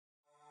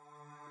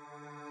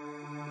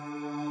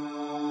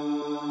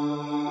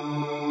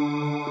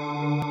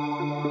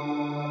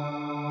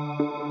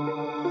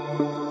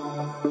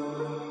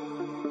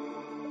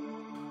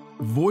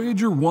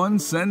Voyager 1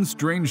 sends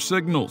strange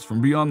signals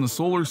from beyond the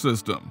solar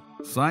system.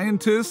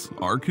 Scientists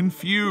are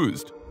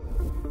confused.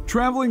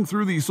 Traveling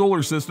through the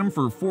solar system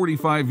for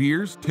 45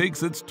 years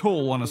takes its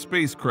toll on a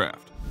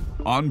spacecraft.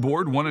 On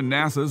board one of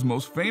NASA's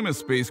most famous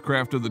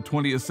spacecraft of the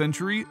 20th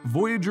century,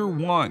 Voyager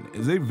 1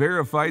 is a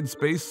verified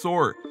space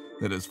soarer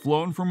that has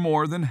flown for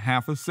more than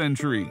half a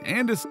century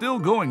and is still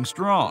going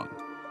strong.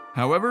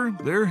 However,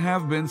 there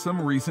have been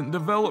some recent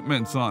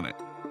developments on it.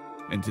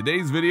 In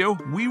today's video,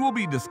 we will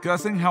be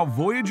discussing how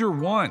Voyager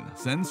 1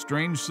 sends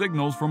strange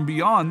signals from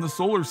beyond the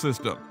solar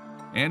system,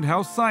 and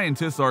how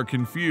scientists are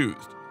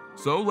confused.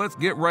 So let's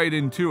get right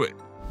into it.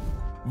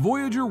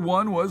 Voyager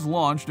 1 was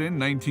launched in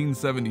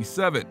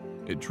 1977.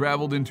 It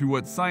traveled into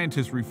what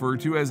scientists refer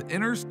to as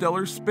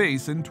interstellar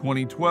space in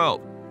 2012,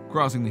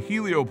 crossing the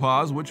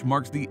heliopause, which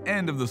marks the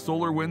end of the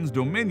solar wind's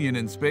dominion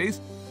in space,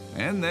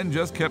 and then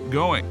just kept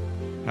going.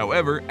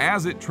 However,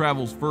 as it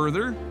travels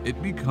further,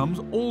 it becomes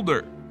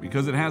older,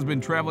 because it has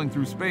been traveling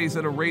through space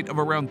at a rate of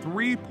around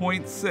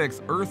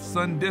 3.6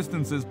 Earth-Sun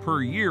distances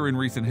per year in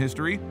recent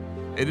history.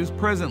 It is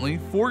presently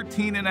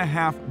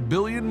 14.5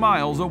 billion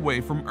miles away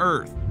from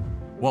Earth.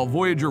 While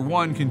Voyager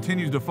 1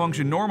 continues to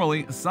function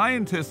normally,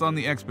 scientists on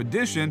the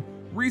expedition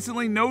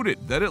recently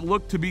noted that it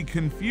looked to be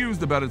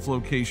confused about its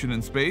location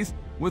in space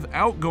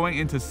without going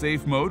into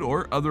safe mode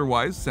or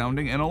otherwise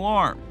sounding an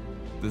alarm.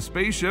 The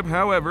spaceship,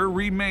 however,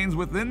 remains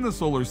within the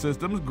solar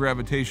system's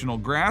gravitational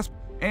grasp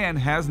and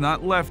has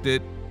not left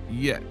it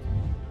yet.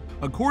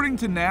 According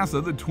to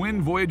NASA, the twin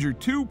Voyager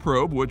 2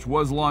 probe, which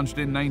was launched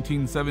in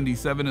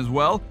 1977 as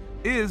well,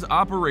 is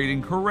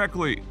operating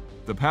correctly.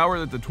 The power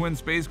that the twin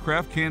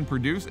spacecraft can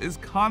produce is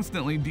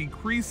constantly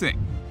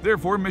decreasing.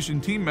 Therefore,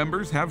 mission team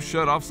members have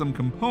shut off some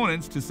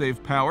components to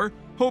save power,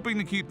 hoping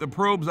to keep the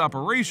probes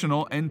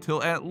operational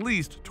until at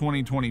least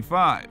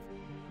 2025.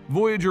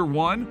 Voyager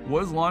 1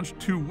 was launched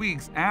 2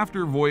 weeks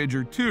after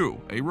Voyager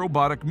 2, a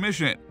robotic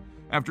mission.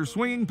 After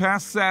swinging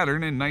past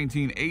Saturn in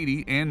 1980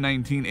 and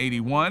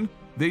 1981,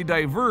 they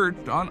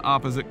diverged on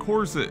opposite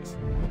courses.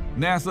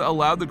 NASA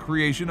allowed the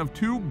creation of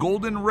 2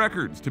 golden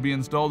records to be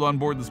installed on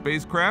board the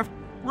spacecraft,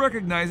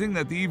 recognizing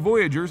that the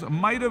Voyagers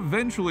might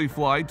eventually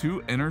fly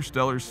to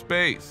interstellar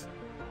space.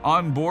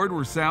 On board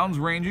were sounds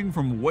ranging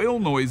from whale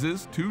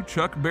noises to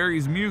Chuck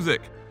Berry's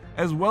music,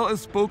 as well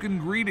as spoken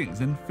greetings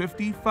in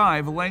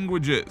 55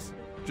 languages,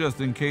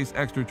 just in case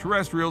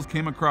extraterrestrials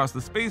came across the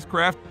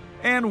spacecraft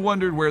and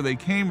wondered where they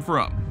came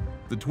from.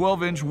 The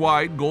 12-inch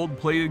wide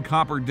gold-plated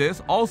copper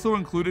disc also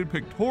included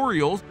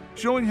pictorials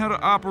showing how to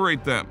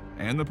operate them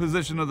and the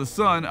position of the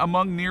sun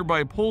among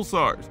nearby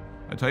pulsars,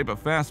 a type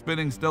of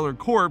fast-spinning stellar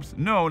corpse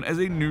known as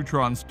a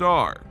neutron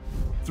star.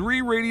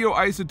 3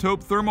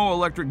 radioisotope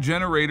thermoelectric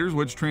generators,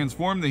 which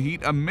transform the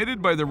heat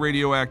emitted by the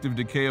radioactive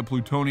decay of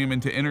plutonium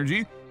into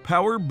energy,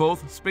 power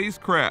both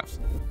spacecrafts.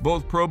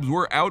 Both probes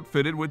were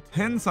outfitted with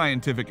 10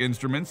 scientific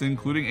instruments,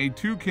 including a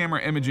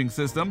 2-camera imaging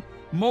system,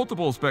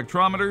 multiple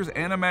spectrometers,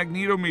 and a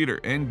magnetometer,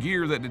 and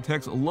gear that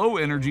detects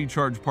low-energy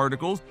charged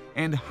particles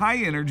and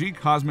high-energy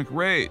cosmic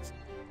rays.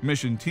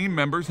 Mission team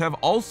members have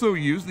also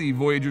used the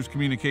Voyager's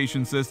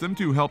communication system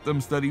to help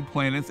them study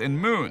planets and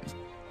moons,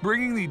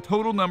 bringing the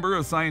total number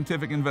of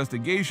scientific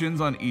investigations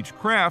on each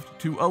craft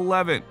to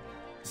 11.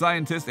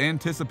 Scientists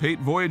anticipate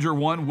Voyager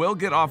 1 will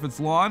get off its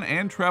lawn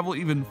and travel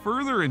even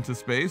further into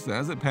space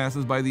as it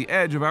passes by the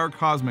edge of our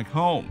cosmic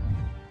home.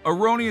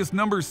 Erroneous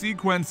number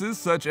sequences,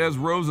 such as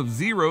rows of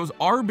zeros,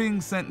 are being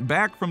sent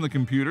back from the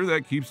computer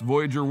that keeps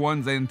Voyager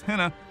 1's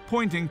antenna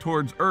pointing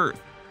towards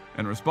Earth.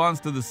 In response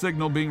to the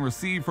signal being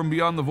received from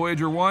beyond the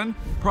Voyager 1,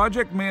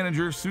 project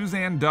manager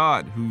Suzanne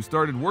Dodd, who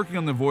started working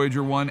on the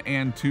Voyager 1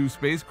 and 2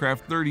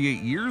 spacecraft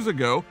 38 years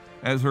ago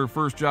as her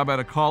first job out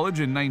of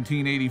college in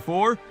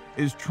 1984,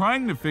 is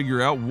trying to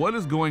figure out what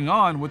is going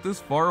on with this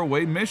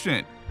faraway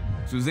mission.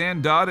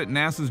 Suzanne Dodd at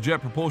NASA's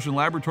Jet Propulsion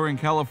Laboratory in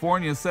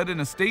California said in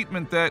a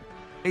statement that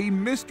a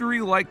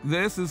mystery like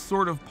this is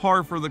sort of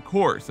par for the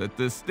course at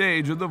this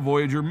stage of the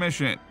Voyager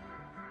mission.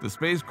 The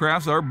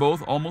spacecrafts are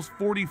both almost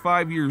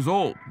 45 years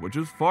old, which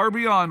is far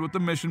beyond what the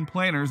mission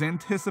planners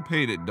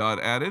anticipated, Dodd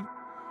added.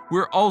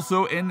 We're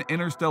also in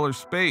interstellar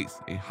space,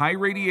 a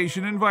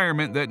high-radiation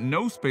environment that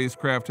no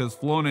spacecraft has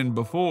flown in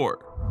before.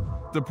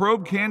 The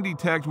probe can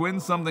detect when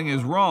something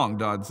is wrong,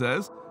 Dodd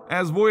says,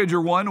 as Voyager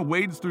 1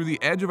 wades through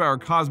the edge of our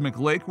cosmic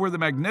lake where the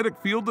magnetic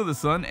field of the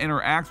sun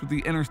interacts with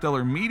the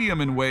interstellar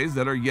medium in ways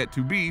that are yet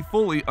to be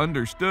fully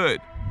understood.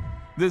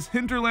 This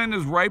hinterland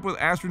is ripe with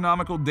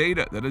astronomical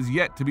data that is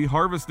yet to be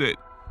harvested.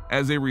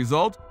 As a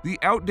result, the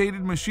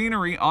outdated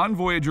machinery on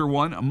Voyager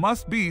 1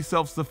 must be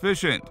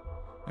self-sufficient.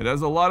 It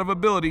has a lot of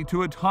ability to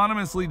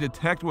autonomously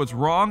detect what's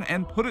wrong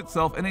and put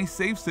itself in a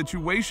safe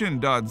situation,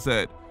 Dodd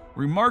said,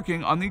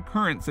 remarking on the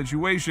current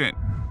situation.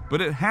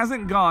 But it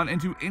hasn't gone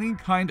into any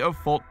kind of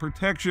fault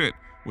protection,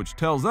 which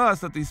tells us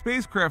that the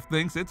spacecraft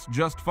thinks it's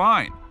just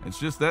fine. It's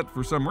just that,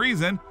 for some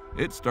reason,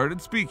 it started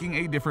speaking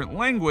a different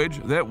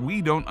language that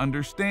we don't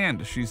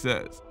understand, she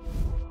says.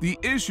 The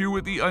issue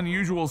with the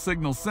unusual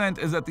signal sent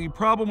is that the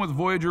problem with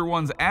Voyager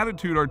 1's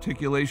attitude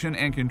articulation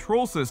and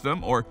control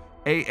system, or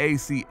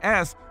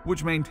AACS,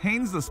 which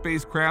maintains the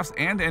spacecraft's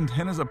and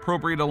antenna's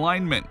appropriate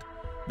alignment.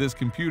 This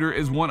computer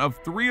is one of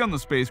 3 on the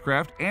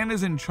spacecraft and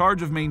is in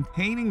charge of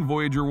maintaining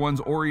Voyager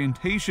 1's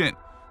orientation,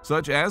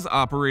 such as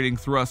operating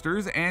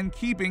thrusters and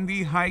keeping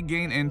the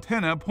high-gain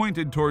antenna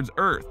pointed towards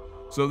Earth,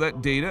 so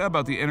that data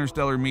about the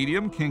interstellar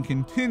medium can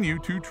continue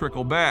to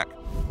trickle back.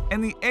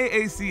 And the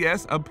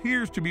AACS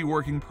appears to be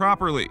working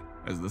properly,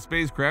 as the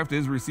spacecraft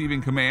is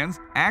receiving commands,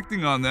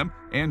 acting on them,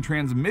 and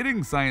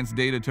transmitting science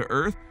data to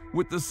Earth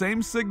with the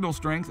same signal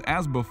strength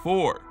as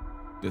before.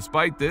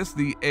 Despite this,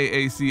 the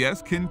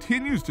AACS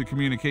continues to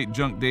communicate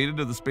junk data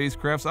to the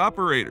spacecraft's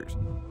operators.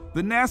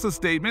 The NASA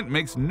statement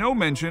makes no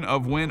mention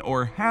of when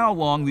or how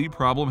long the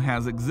problem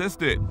has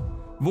existed.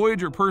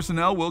 Voyager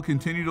personnel will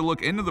continue to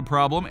look into the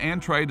problem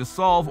and try to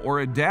solve or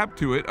adapt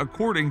to it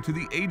according to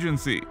the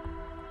agency.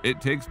 It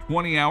takes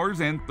 20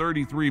 hours and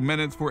 33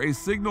 minutes for a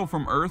signal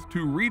from Earth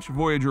to reach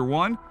Voyager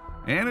 1,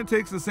 and it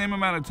takes the same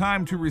amount of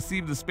time to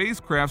receive the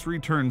spacecraft's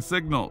return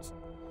signals.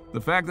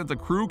 The fact that the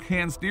crew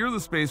can steer the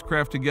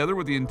spacecraft together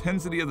with the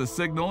intensity of the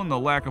signal and the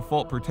lack of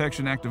fault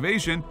protection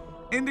activation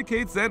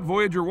indicates that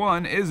Voyager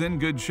 1 is in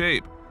good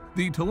shape.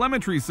 The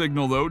telemetry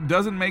signal, though,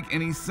 doesn't make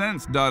any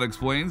sense, Dodd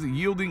explains,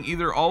 yielding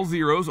either all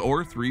zeros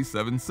or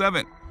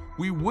 377.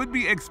 We would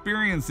be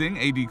experiencing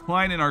a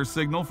decline in our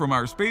signal from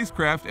our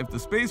spacecraft if the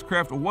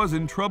spacecraft was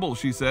in trouble,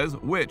 she says,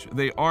 which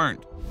they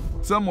aren't.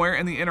 Somewhere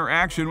in the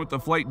interaction with the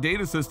flight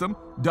data system,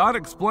 Dodd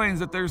explains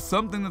that there's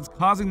something that's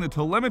causing the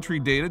telemetry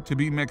data to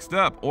be mixed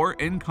up or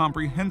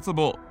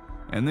incomprehensible,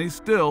 and they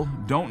still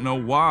don't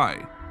know why.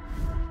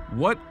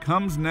 What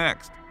comes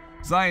next?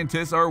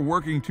 Scientists are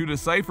working to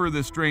decipher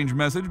this strange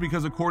message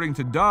because, according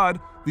to Dodd,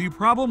 the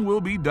problem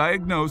will be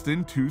diagnosed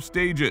in 2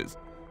 stages.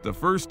 The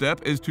first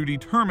step is to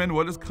determine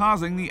what is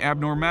causing the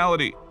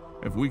abnormality.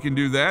 If we can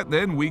do that,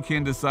 then we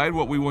can decide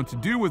what we want to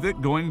do with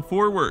it going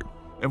forward.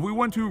 If we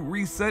want to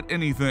reset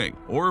anything,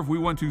 or if we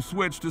want to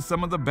switch to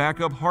some of the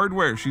backup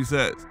hardware, she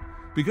says,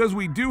 because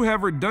we do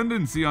have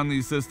redundancy on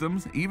these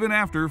systems even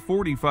after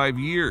 45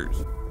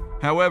 years.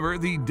 However,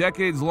 the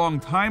decades-long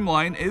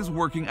timeline is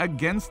working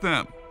against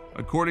them.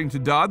 According to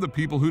Dodd, the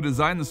people who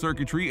designed the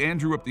circuitry and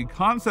drew up the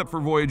concept for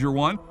Voyager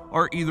 1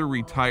 are either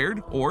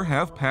retired or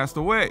have passed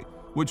away,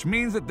 which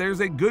means that there's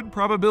a good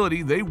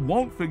probability they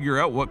won't figure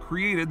out what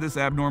created this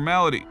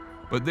abnormality,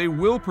 but they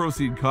will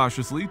proceed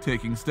cautiously,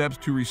 taking steps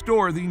to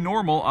restore the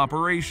normal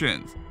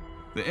operations.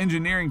 The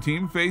engineering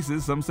team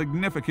faces some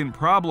significant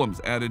problems,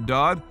 added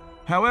Dodd.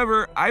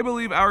 However, I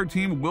believe our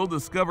team will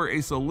discover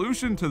a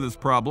solution to this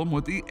problem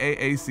with the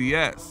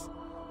AACS.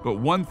 But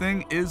one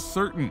thing is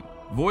certain: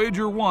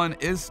 Voyager 1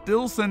 is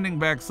still sending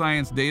back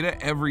science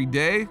data every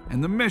day,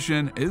 and the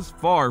mission is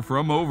far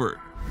from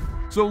over.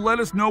 So let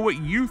us know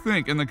what you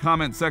think in the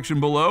comment section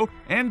below,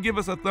 and give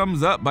us a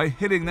thumbs up by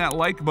hitting that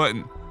like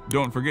button.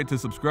 Don't forget to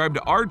subscribe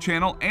to our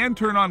channel and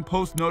turn on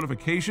post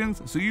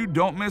notifications so you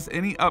don't miss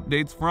any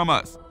updates from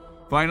us.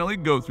 Finally,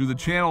 go through the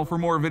channel for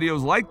more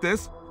videos like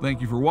this.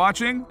 Thank you for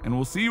watching, and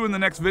we'll see you in the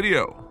next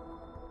video.